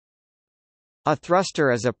A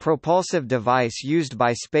thruster is a propulsive device used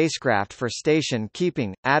by spacecraft for station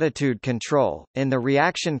keeping, attitude control, in the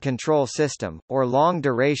reaction control system, or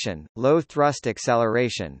long-duration, low-thrust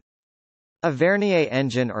acceleration. A vernier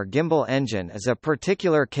engine or gimbal engine is a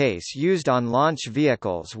particular case used on launch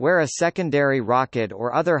vehicles where a secondary rocket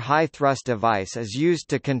or other high-thrust device is used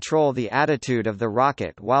to control the attitude of the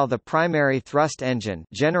rocket while the primary thrust engine,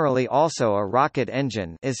 generally also a rocket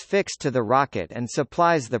engine, is fixed to the rocket and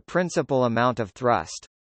supplies the principal amount of thrust.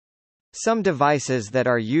 Some devices that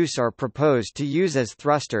are used or proposed to use as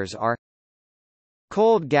thrusters are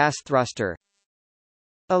cold gas thruster,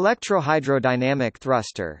 electrohydrodynamic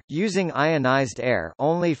thruster, using ionized air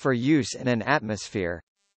only for use in an atmosphere.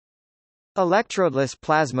 Electrodeless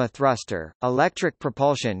plasma thruster, electric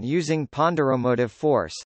propulsion using ponderomotive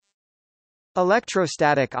force.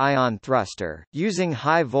 Electrostatic ion thruster, using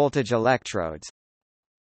high-voltage electrodes.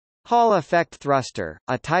 Hall effect thruster,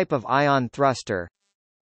 a type of ion thruster.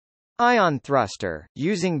 Ion thruster,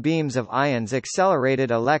 using beams of ions accelerated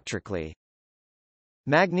electrically.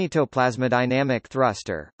 Magnetoplasmodynamic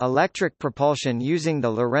thruster, electric propulsion using the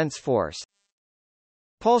Lorentz force.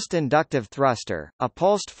 Pulsed inductive thruster, a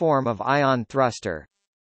pulsed form of ion thruster.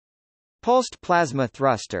 Pulsed plasma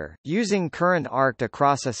thruster, using current arced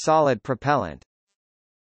across a solid propellant.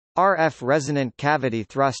 RF resonant cavity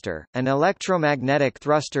thruster, an electromagnetic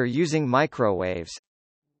thruster using microwaves.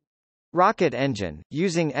 Rocket engine,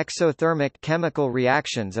 using exothermic chemical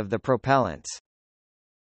reactions of the propellants.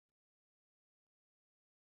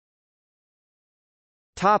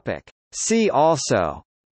 Topic. See also: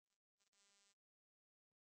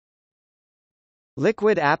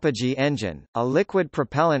 Liquid apogee engine, a liquid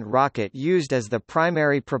propellant rocket used as the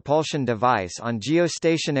primary propulsion device on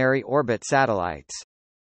geostationary orbit satellites.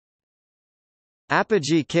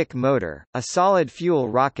 Apogee kick motor, a solid fuel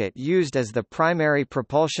rocket used as the primary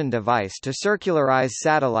propulsion device to circularize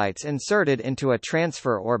satellites inserted into a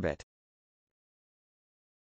transfer orbit.